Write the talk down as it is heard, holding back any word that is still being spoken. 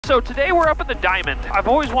So today we're up in the Diamond. I've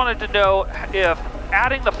always wanted to know if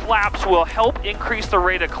adding the flaps will help increase the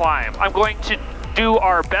rate of climb. I'm going to do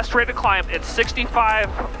our best rate of climb at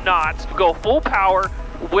 65 knots, go full power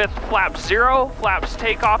with flaps 0, flaps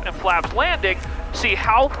takeoff, and flaps landing. See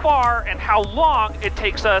how far and how long it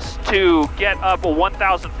takes us to get up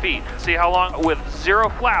 1,000 feet. See how long with 0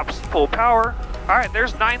 flaps, full power. All right,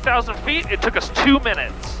 there's 9,000 feet. It took us 2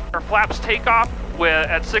 minutes. Our flaps take off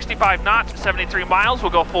at 65 knots, 73 miles.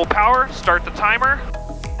 We'll go full power, start the timer.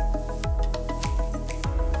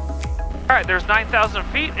 All right, there's 9,000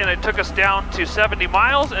 feet, and it took us down to 70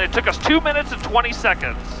 miles, and it took us 2 minutes and 20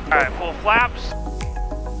 seconds. All right, full flaps.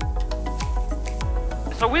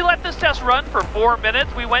 So we let this test run for 4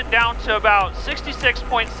 minutes. We went down to about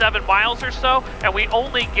 66.7 miles or so, and we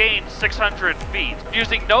only gained 600 feet.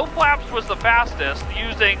 Using no flaps was the fastest.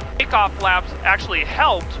 Using takeoff flaps actually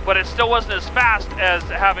helped, but it still wasn't as fast as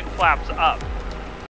having flaps up.